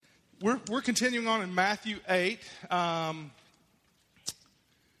We're continuing on in Matthew 8,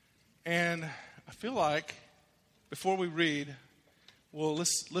 and I feel like before we read, well,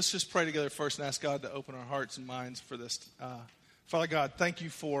 let's just pray together first and ask God to open our hearts and minds for this. Father God, thank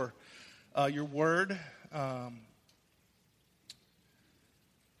you for your word.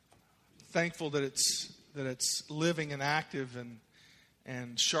 Thankful that it's living and active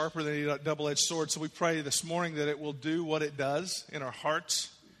and sharper than a double-edged sword. So we pray this morning that it will do what it does in our hearts.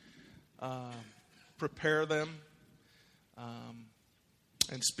 Prepare them,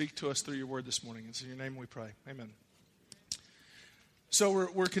 and speak to us through your word this morning. It's in your name we pray. Amen. So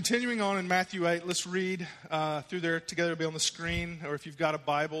we're continuing on in Matthew 8. Let's read through there together. It'll be on the screen, or if you've got a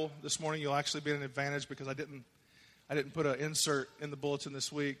Bible this morning, you'll actually be at an advantage because I didn't put an insert in the bulletin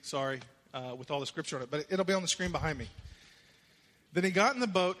this week. Sorry, with all the scripture on it, but it'll be on the screen behind me. Then he got in the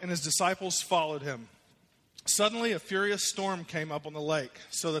boat, and his disciples followed him. Suddenly, a furious storm came up on the lake,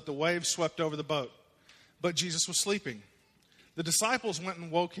 so that the waves swept over the boat. But Jesus was sleeping. The disciples went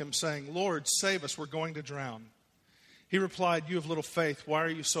and woke him, saying, "Lord, save us, we're going to drown." He replied, "You have little faith, why are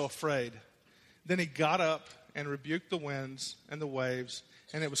you so afraid?" Then he got up and rebuked the winds and the waves,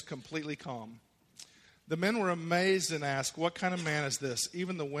 and it was completely calm. The men were amazed and asked, "What kind of man is this?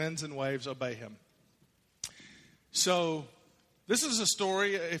 Even the winds and waves obey him." So, this is a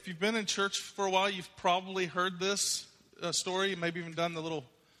story. If you've been in church for a while, you've probably heard this story. Maybe even done the little,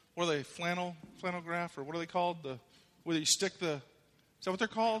 what are they, flannel graph, or what are they called? Where you stick is that what they're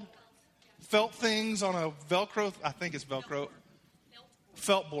called? Felt things on a Velcro, I think it's Velcro.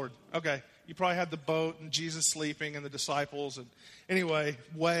 Felt board. Okay. You probably had the boat and Jesus sleeping and the disciples. And anyway,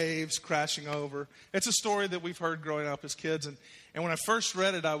 waves crashing over. It's a story that we've heard growing up as kids. And when I first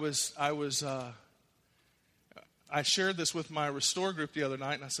read it, I shared this with my Restore group the other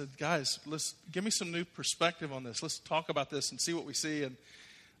night, and I said, "Guys, let's give me some new perspective on this. Let's talk about this and see what we see." And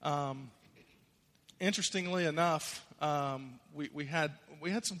interestingly enough, we had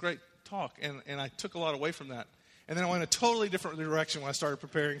some great talk, and I took a lot away from that. And then I went a totally different direction when I started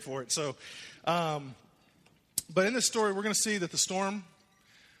preparing for it. So, but in this story, we're going to see that the storm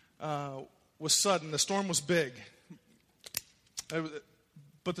was sudden. The storm was big,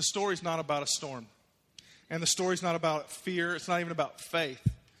 but the story's not about a storm. And the story's not about fear. It's not even about faith.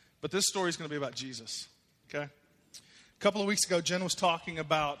 But this story is going to be about Jesus. Okay? A couple of weeks ago, Jen was talking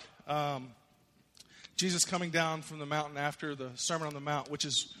about Jesus coming down from the mountain after the Sermon on the Mount, which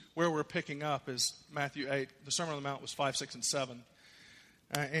is where we're picking up is Matthew 8. The Sermon on the Mount was 5, 6, and 7.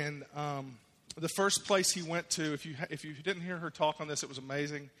 And the first place he went to, if you didn't hear her talk on this, it was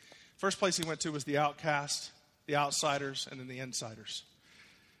amazing. First place he went to was the outcast, the outsiders, and then the insiders.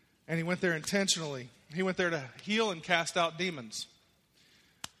 And he went there intentionally. He went there to heal and cast out demons.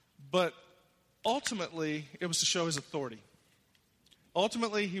 But ultimately, it was to show his authority.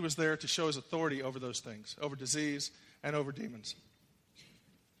 Ultimately, he was there to show his authority over those things, over disease and over demons.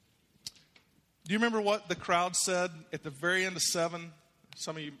 Do you remember what the crowd said at the very end of 7?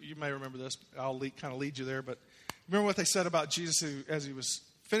 Some of you may remember this. I'll kind of lead you there. But remember what they said about Jesus as he was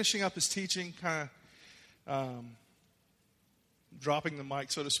finishing up his teaching, kind of dropping the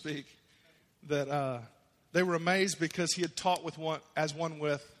mic, so to speak, that they were amazed because he had taught as one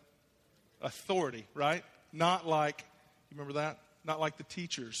with authority, right? Not like, you remember that? Not like the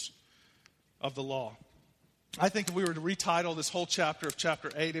teachers of the law. I think if we were to retitle this whole chapter of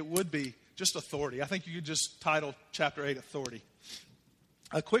chapter 8, it would be just authority. I think you could just title chapter 8 authority.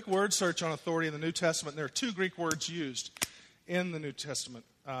 A quick word search on authority in the New Testament. There are 2 Greek words used in the New Testament.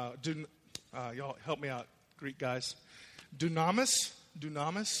 Y'all help me out, Greek guys. Dunamis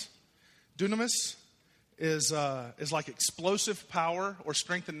is like explosive power or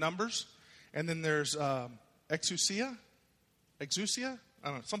strength in numbers. And then there's exousia, I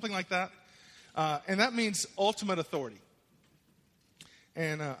don't know, something like that. And that means ultimate authority.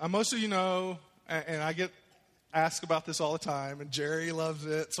 And most of you know, and I get asked about this all the time, and Jerry loves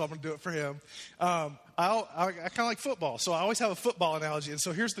it, so I'm going to do it for him. I kind of like football, so I always have a football analogy. And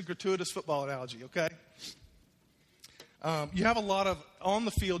so here's the gratuitous football analogy, okay? You have on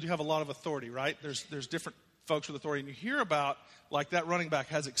the field, you have a lot of authority, right? There's different folks with authority. And you hear about, like, that running back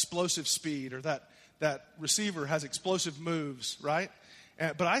has explosive speed, or that receiver has explosive moves, right?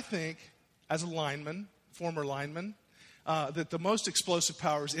 But I think, as a former lineman, that the most explosive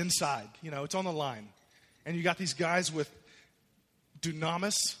power is inside. It's on the line. And you got these guys with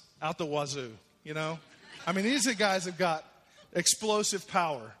dunamis out the wazoo, I mean, these guys have got explosive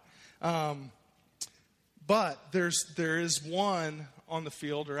power. But there is one on the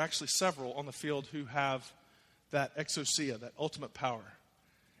field, or actually several on the field, who have that exousia, that ultimate power.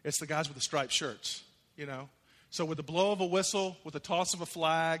 It's the guys with the striped shirts, So with the blow of a whistle, with the toss of a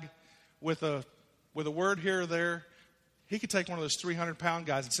flag, with a word here or there, he could take one of those 300-pound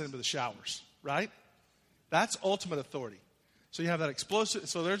guys and send him to the showers, right? That's ultimate authority. So you have that explosive.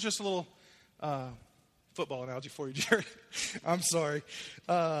 So there's just a little football analogy for you, Jared. I'm sorry.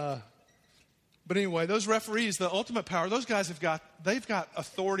 But anyway, those referees, the ultimate power, those guys they've got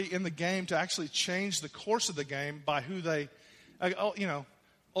authority in the game to actually change the course of the game by who they,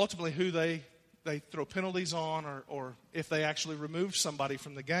 ultimately who they throw penalties on, or if they actually remove somebody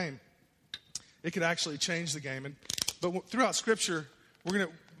from the game, it could actually change the game. But throughout Scripture,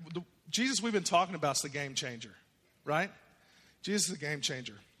 Jesus we've been talking about is the game changer, right? Jesus is the game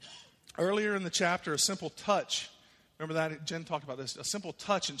changer. Earlier in the chapter, a simple touch. Remember that? Jen talked about this. A simple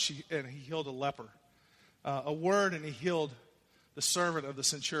touch, and he healed a leper. A word, and he healed the servant of the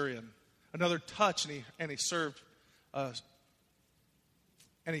centurion. Another touch, and he served, and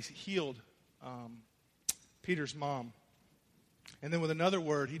he healed Peter's mom. And then with another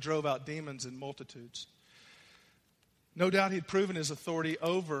word, he drove out demons in multitudes. No doubt he'd proven his authority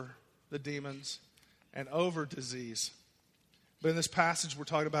over the demons and over disease. But in this passage, we're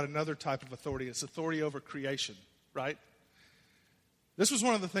talking about another type of authority. It's authority over creation, right? This was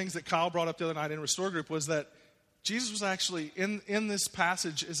one of the things that Kyle brought up the other night in Restore Group, was that Jesus was actually, in this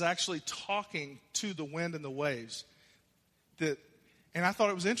passage, is actually talking to the wind and the waves. And I thought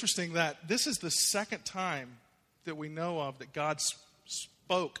it was interesting that this is the second time that we know of that God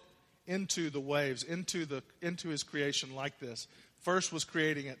spoke into the waves, into his creation like this. First was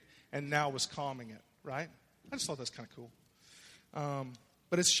creating it, and now was calming it, right? I just thought that's kind of cool.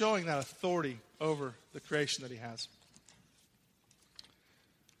 But it's showing that authority over the creation that he has.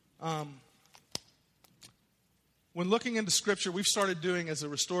 When looking into Scripture, we've started doing as a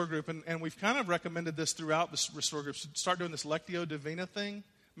Restore Group, and we've kind of recommended this throughout the Restore Group, start doing this Lectio Divina thing,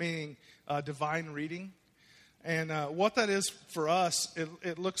 meaning divine reading. And what that is for us,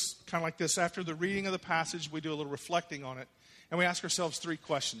 it looks kind of like this. After the reading of the passage, we do a little reflecting on it, and we ask ourselves three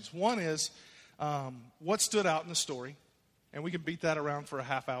questions. One is, what stood out in the story? And we can beat that around for a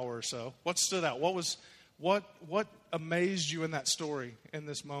half hour or so. What stood out? What amazed you in that story, in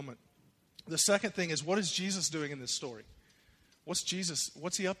this moment? The second thing is, what is Jesus doing in this story? What's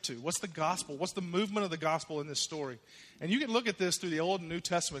he up to? What's the gospel? What's the movement of the gospel in this story? And you can look at this through the Old and New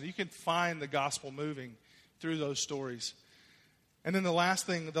Testament. You can find the gospel moving through those stories. And then the last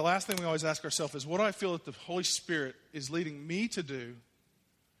thing we always ask ourselves is, what do I feel that the Holy Spirit is leading me to do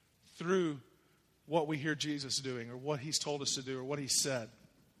through what we hear Jesus doing, or what he's told us to do, or what he said?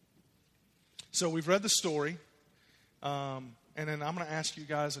 So we've read the story, and then I'm going to ask you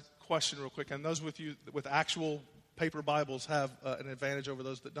guys a question real quick. And those with you with actual paper Bibles have an advantage over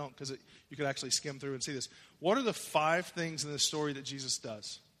those that don't, because you could actually skim through and see this. What are the 5 things in this story that Jesus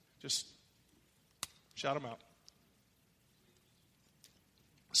does? Just shout them out.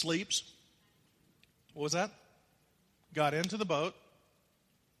 Sleeps. What was that? Got into the boat.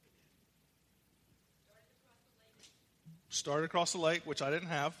 Started across the lake, which I didn't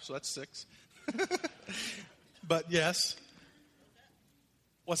have, so that's 6. But yes.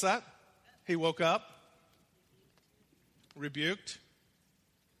 What's that? He woke up. Rebuked.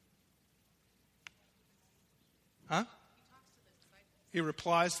 Huh? He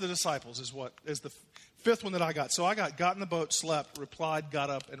replies to the disciples is the 5th one that I got. So I got in the boat, slept, replied, got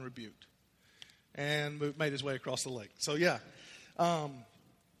up, and rebuked. And made his way across the lake. So yeah.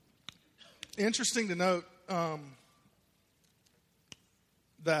 Interesting to note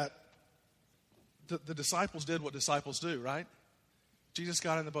that the disciples did what disciples do, right? Jesus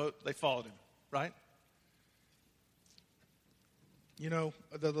got in the boat, they followed him, right? You know,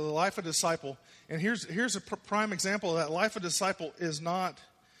 the life of a disciple, and here's a prime example of that. Life of a disciple is not,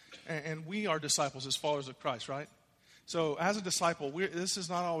 and we are disciples as followers of Christ, right? So as a disciple, this is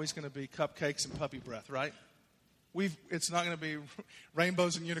not always going to be cupcakes and puppy breath, right? It's not going to be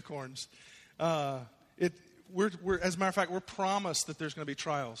rainbows and unicorns. As a matter of fact, we're promised that there's going to be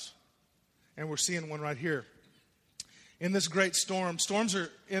trials, and we're seeing one right here. In this great storm, storms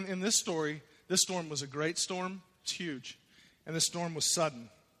are in this story. This storm was a great storm. It's huge. And the storm was sudden.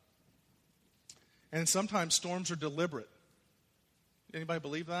 And sometimes storms are deliberate. Anybody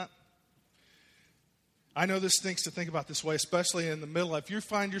believe that? I know this stinks to think about this way, especially in the middle. If you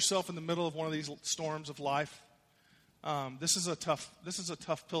find yourself in the middle of one of these storms of life, this is a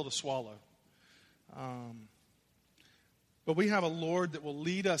tough pill to swallow. But we have a Lord that will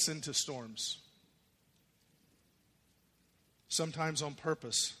lead us into storms. Sometimes on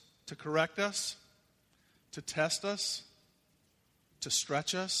purpose, to correct us, to test us, to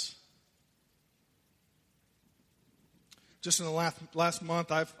stretch us. Just in the last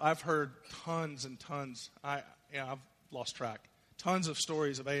month, I've heard tons and tons. I've lost track. Tons of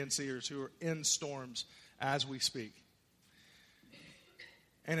stories of ANCers who are in storms as we speak.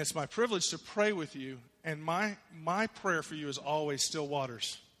 And it's my privilege to pray with you. And my prayer for you is always still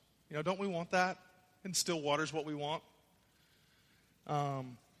waters. You know, don't we want that? And still waters what we want. But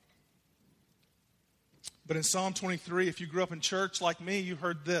in Psalm 23, if you grew up in church like me, you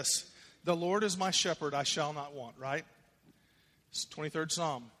heard this. The Lord is my shepherd, I shall not want, right? It's 23rd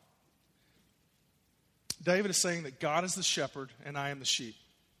Psalm. David is saying that God is the shepherd and I am the sheep.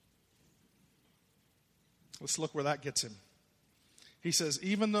 Let's look where that gets him. He says,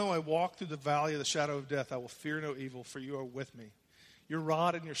 even though I walk through the valley of the shadow of death, I will fear no evil, for you are with me. Your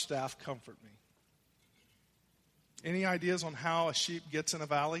rod and your staff comfort me. Any ideas on how a sheep gets in a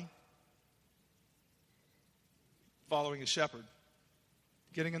valley? Following a shepherd.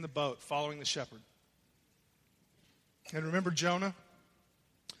 Getting in the boat, following the shepherd. And remember Jonah?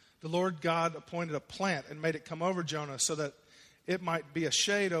 The Lord God appointed a plant and made it come over Jonah so that it might be a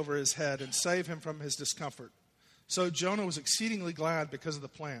shade over his head and save him from his discomfort. So Jonah was exceedingly glad because of the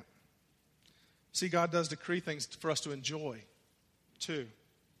plant. See, God does decree things for us to enjoy, too.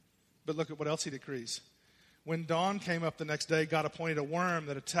 But look at what else he decrees. When dawn came up the next day, God appointed a worm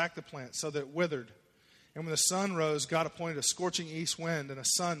that attacked the plant so that it withered. And when the sun rose, God appointed a scorching east wind, and a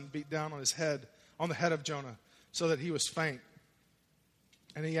sun beat down on the head of Jonah, so that he was faint.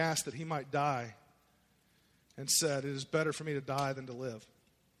 And he asked that he might die, and said, it is better for me to die than to live.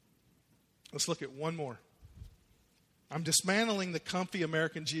 Let's look at one more. I'm dismantling the comfy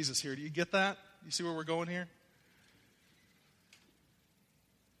American Jesus here. Do you get that? You see where we're going here?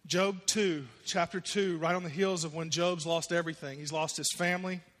 Job 2, chapter 2, right on the heels of when Job's lost everything. He's lost his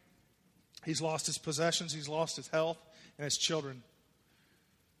family. He's lost his possessions. He's lost his health and his children.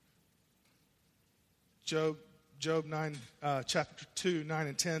 Job 9, chapter 2, 9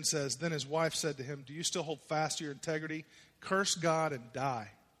 and 10 says, then his wife said to him, do you still hold fast to your integrity? Curse God and die.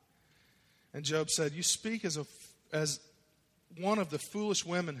 And Job said, you speak as one of the foolish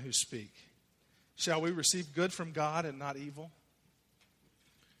women who speak. Shall we receive good from God and not evil?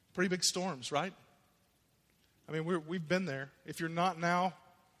 Pretty big storms, right? I mean, we've been there. If you're not now,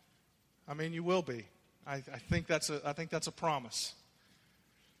 I mean, you will be. I think that's a promise.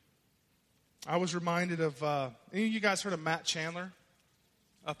 I was reminded of, any of you guys heard of Matt Chandler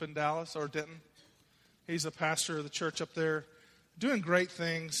up in Dallas or Denton? He's a pastor of the church up there, doing great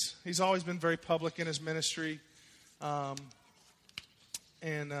things. He's always been very public in his ministry.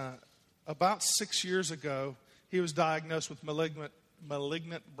 And about 6 years ago, he was diagnosed with malignant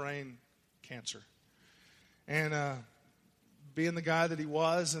brain cancer. And being the guy that he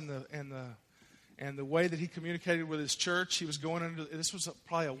was, and the way that he communicated with his church, he was going into, this was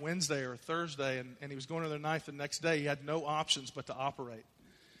probably a Wednesday or a Thursday, and he was going to their night the next day. He had no options but to operate.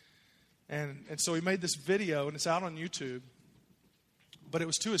 And so he made this video, and it's out on YouTube. But it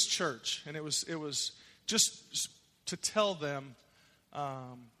was to his church, and it was just to tell them.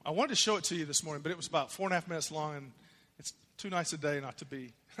 I wanted to show it to you this morning, but it was about 4.5 minutes long, and it's too nice a day not to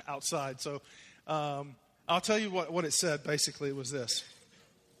be outside. So I'll tell you what it said. Basically, it was this.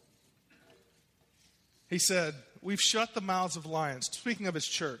 He said, we've shut the mouths of lions. Speaking of his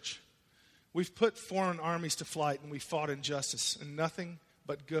church, we've put foreign armies to flight, and we fought injustice, and nothing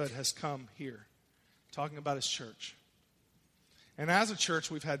but good has come here. Talking about his church. And as a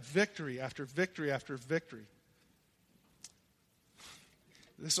church, we've had victory after victory after victory.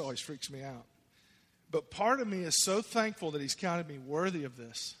 This always freaks me out. But part of me is so thankful that he's counted me worthy of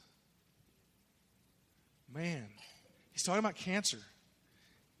this. Man, he's talking about cancer.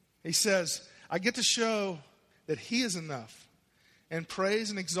 He says, I get to show that he is enough and praise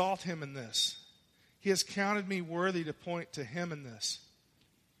and exalt him in this. He has counted me worthy to point to him in this.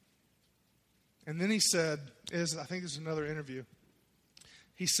 And then he said, I think this is another interview.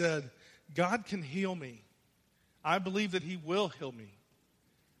 He said, God can heal me. I believe that he will heal me.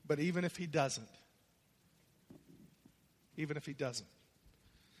 But even if he doesn't,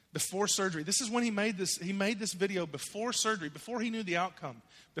 before surgery, this is when he made this video before surgery, before he knew the outcome,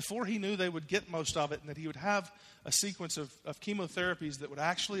 before he knew they would get most of it, and that he would have a sequence of chemotherapies that would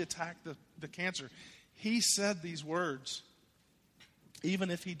actually attack the cancer. He said these words, even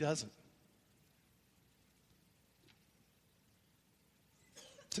if he doesn't.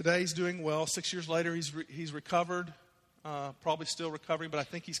 Today he's doing well. 6 years later, he's recovered, probably still recovering, but I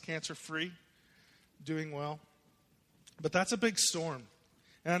think he's cancer-free, doing well. But that's a big storm.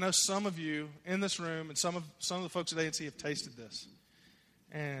 And I know some of you in this room and some of the folks at ANC have tasted this.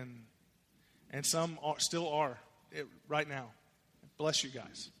 And some still are right now. Bless you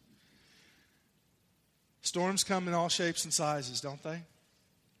guys. Storms come in all shapes and sizes, don't they?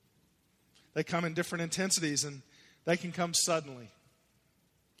 They come in different intensities. And They can come suddenly,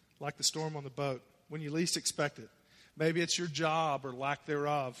 like the storm on the boat, when you least expect it. Maybe it's your job or lack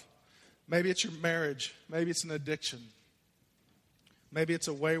thereof. Maybe it's your marriage. Maybe it's an addiction. Maybe it's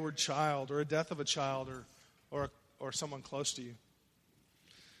a wayward child or a death of a child or someone close to you.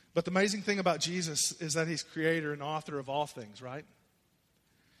 But the amazing thing about Jesus is that he's creator and author of all things, right?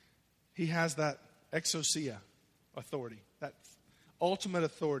 He has that exousia authority, that ultimate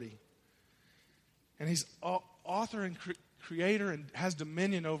authority. And he's author and creator and has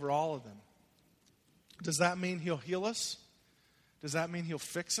dominion over all of them. Does that mean he'll heal us? Does that mean he'll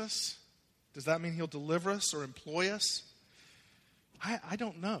fix us? Does that mean he'll deliver us or employ us? I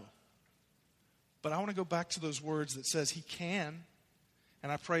don't know. But I want to go back to those words that says he can,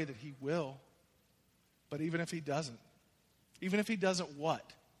 and I pray that he will. But even if he doesn't what?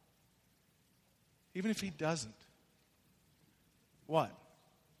 Even if he doesn't, what?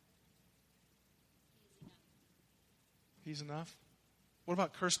 He's enough? What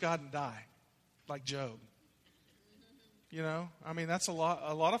about curse God and die, like Job? You know, I mean, that's a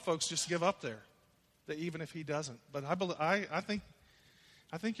lot of folks just give up there, that even if he doesn't. But I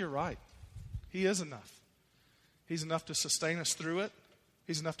think you're right. He is enough. He's enough to sustain us through it.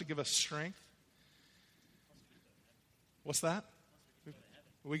 He's enough to give us strength. What's that?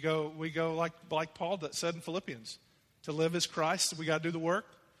 We go like Paul that said in Philippians. To live is Christ, we got to do the work.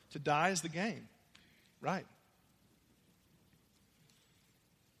 To die is the gain. Right.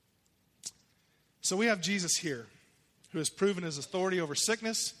 So we have Jesus here, who has proven his authority over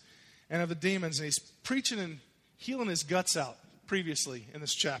sickness and of the demons. And he's preaching and healing his guts out previously in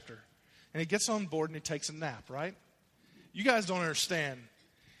this chapter. And he gets on board and he takes a nap, right? You guys don't understand.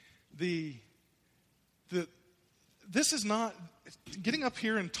 This is not, getting up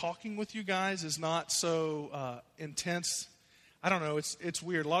here and talking with you guys is not so intense. I don't know, it's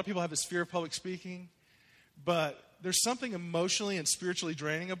weird. A lot of people have this fear of public speaking, but there's something emotionally and spiritually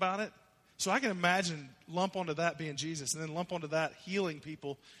draining about it. So I can imagine lump onto that being Jesus, and then lump onto that healing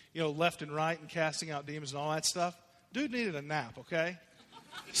people, left and right and casting out demons and all that stuff. Dude needed a nap, okay?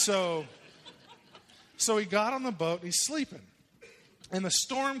 So he got on the boat and he's sleeping. And the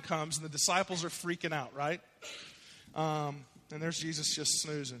storm comes and the disciples are freaking out, right? And there's Jesus just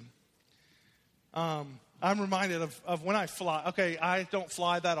snoozing. I'm reminded of when I fly. Okay, I don't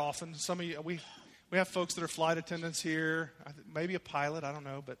fly that often. Some of you, we have folks that are flight attendants here, maybe a pilot, I don't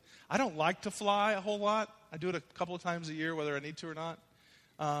know. But I don't like to fly a whole lot. I do it a couple of times a year, whether I need to or not.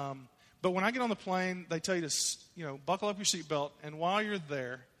 But when I get on the plane, they tell you to, buckle up your seatbelt. And while you're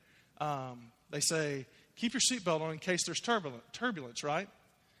there, they say, keep your seatbelt on in case there's turbulence, right?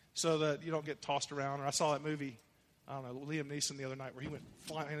 So that you don't get tossed around. Or I saw that movie, I don't know, Liam Neeson the other night where he went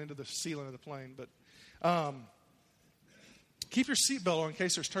flying into the ceiling of the plane. But keep your seatbelt on in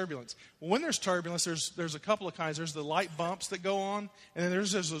case there's turbulence. Well, when there's turbulence, there's a couple of kinds. There's the light bumps that go on, and then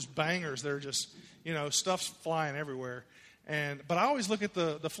there's those bangers that are just, stuff's flying everywhere. But I always look at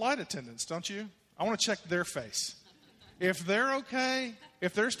the flight attendants, don't you? I want to check their face. If they're okay,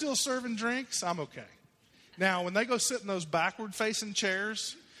 if they're still serving drinks, I'm okay. Now, when they go sit in those backward-facing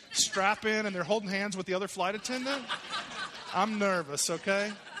chairs, strap in, and they're holding hands with the other flight attendant, I'm nervous,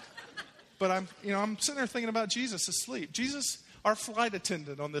 okay? But I'm sitting there thinking about Jesus asleep. Jesus, our flight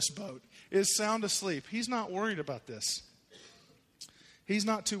attendant on this boat, is sound asleep. He's not worried about this. He's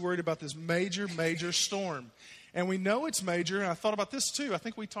not too worried about this major, major storm. And we know it's major, and I thought about this too. I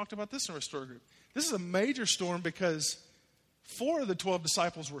think we talked about this in Restore Group. This is a major storm because 4 of the 12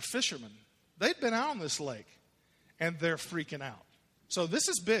 disciples were fishermen. They'd been out on this lake, and they're freaking out. So this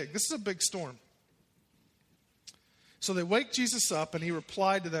is big. This is a big storm. So they wake Jesus up, and he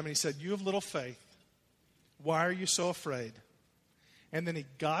replied to them, and he said, "You have little faith. Why are you so afraid?" And then he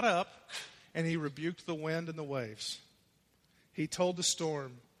got up, and he rebuked the wind and the waves. He told the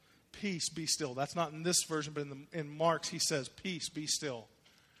storm, "Peace, be still." That's not in this version, but in Mark's, he says, "Peace, be still."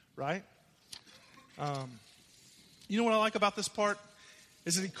 Right? You know what I like about this part?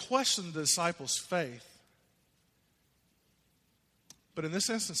 Is that he questioned the disciples' faith. But in this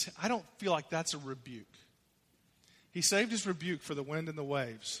instance, I don't feel like that's a rebuke. He saved his rebuke for the wind and the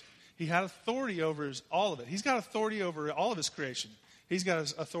waves. He had authority over all of it. He's got authority over all of his creation. He's got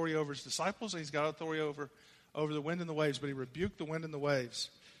his authority over his disciples, and he's got authority over the wind and the waves. But he rebuked the wind and the waves.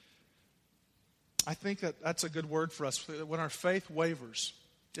 I think that's a good word for us. When our faith wavers,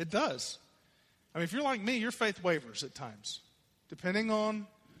 it does. I mean, if you're like me, your faith wavers at times. Depending on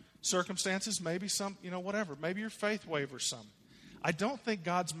circumstances, maybe some, whatever. Maybe your faith wavers some. I don't think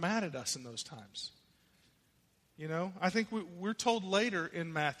God's mad at us in those times. I think we're told later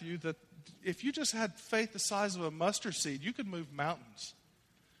in Matthew that if you just had faith the size of a mustard seed, you could move mountains.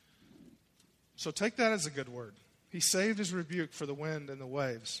 So take that as a good word. He saved his rebuke for the wind and the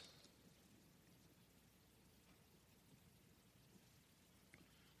waves.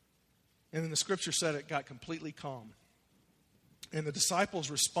 And then the scripture said it got completely calm. And the disciples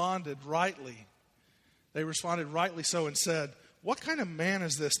responded rightly. They responded rightly so and said, "What kind of man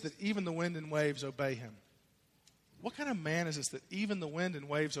is this that even the wind and waves obey him?" What kind of man is this that even the wind and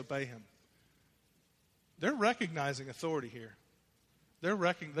waves obey him? They're recognizing authority here.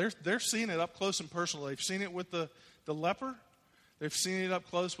 They're seeing it up close and personal. They've seen it with the leper. They've seen it up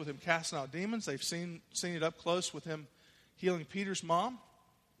close with him casting out demons. They've seen it up close with him healing Peter's mom.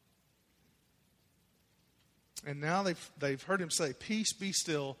 And now they've heard him say, "Peace, be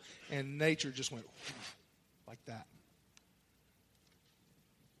still," and nature just went like that.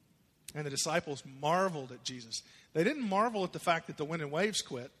 And the disciples marveled at Jesus. They didn't marvel at the fact that the wind and waves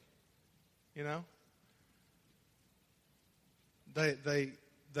quit, you know.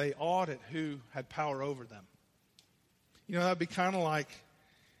 They awed at who had power over them. You know, that'd be kind of like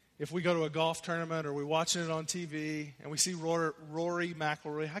if we go to a golf tournament or we're watching it on TV and we see Rory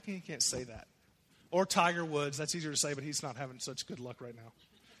McIlroy. How come you can't say that? Or Tiger Woods. That's easier to say, but he's not having such good luck right now.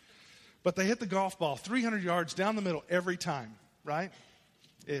 But they hit the golf ball 300 yards down the middle every time, right?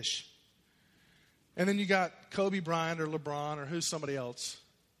 Ish. And then you got Kobe Bryant or LeBron or who's somebody else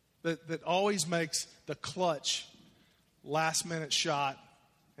that always makes the clutch last-minute shot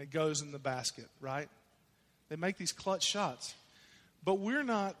and goes in the basket, right? They make these clutch shots. But we're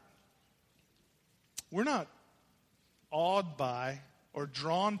not awed by or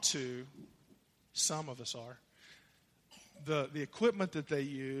drawn to, some of us are, the equipment that they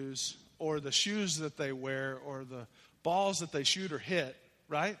use or the shoes that they wear or the balls that they shoot or hit,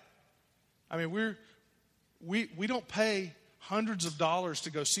 right? I mean, we don't pay hundreds of dollars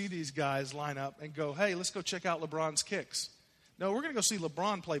to go see these guys line up and go, "Hey, let's go check out LeBron's kicks." No, we're going to go see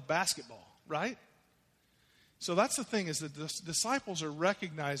LeBron play basketball, right? So that's the thing, is that the disciples are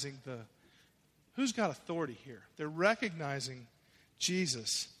recognizing who's got authority here. They're recognizing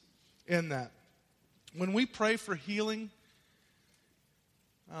Jesus in that. When we pray for healing,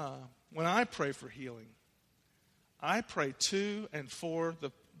 when I pray for healing, I pray to and for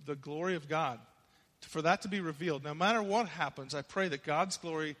the glory of God, for that to be revealed. No matter what happens, I pray that God's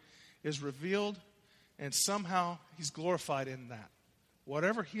glory is revealed and somehow he's glorified in that.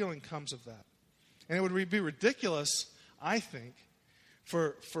 Whatever healing comes of that. And it would be ridiculous, I think,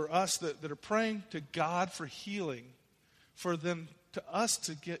 for us that are praying to God for healing, for us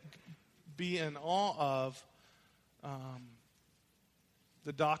to be in awe of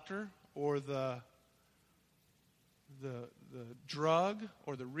the doctor or the drug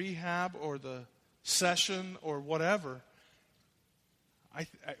or the rehab or the session or whatever.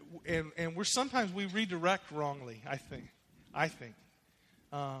 And we're sometimes we redirect wrongly. I think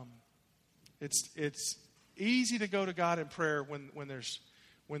it's easy to go to God in prayer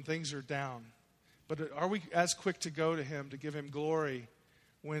when things are down, but are we as quick to go to Him to give Him glory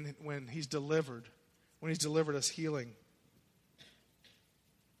when He's delivered us healing?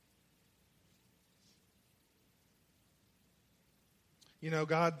 You know,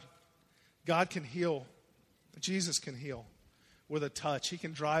 God can heal. Jesus can heal with a touch. He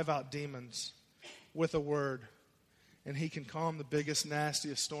can drive out demons with a word. And He can calm the biggest,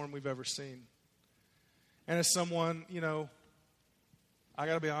 nastiest storm we've ever seen. And as someone, you know, I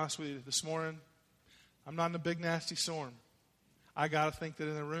got to be honest with you this morning, I'm not in a big, nasty storm. I got to think that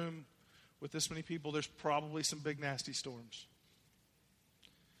in the room with this many people, there's probably some big, nasty storms.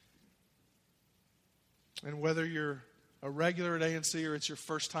 And whether you're a regular at ANC or it's your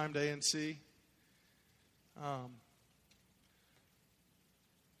first time to ANC,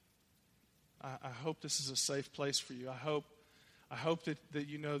 I hope this is a safe place for you. I hope that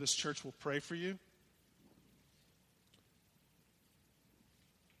you know this church will pray for you.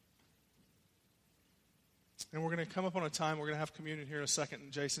 And we're going to come up on a time, we're going to have communion here in a second,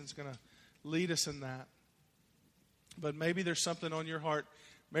 and Jason's going to lead us in that. But maybe there's something on your heart.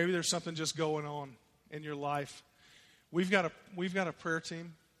 Maybe there's something just going on in your life. We've got a prayer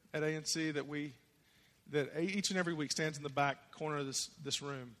team at ANC that each and every week stands in the back corner of this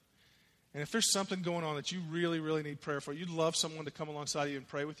room. And if there's something going on that you really, really need prayer for, you'd love someone to come alongside you and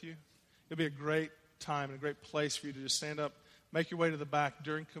pray with you, it'd be a great time and a great place for you to just stand up, make your way to the back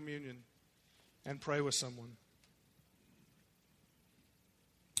during communion, and pray with someone.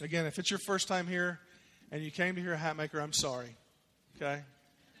 Again, if it's your first time here and you came to hear a hat maker, I'm sorry. Okay?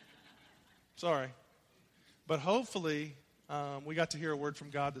 Sorry. But hopefully, we got to hear a word from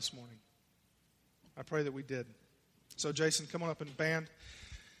God this morning. I pray that we did. So, Jason, come on up and band,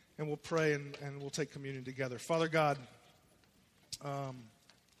 and we'll pray and we'll take communion together. Father God,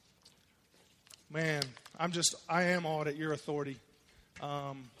 Man, I am awed at your authority.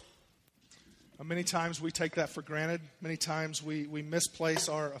 Many times we take that for granted. Many times we misplace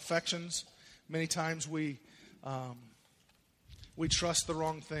our affections. Many times we trust the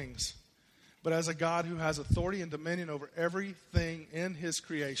wrong things. But as a God who has authority and dominion over everything in his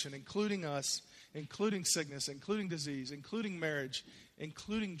creation, including us, including sickness, including disease, including marriage,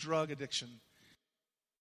 including drug addiction,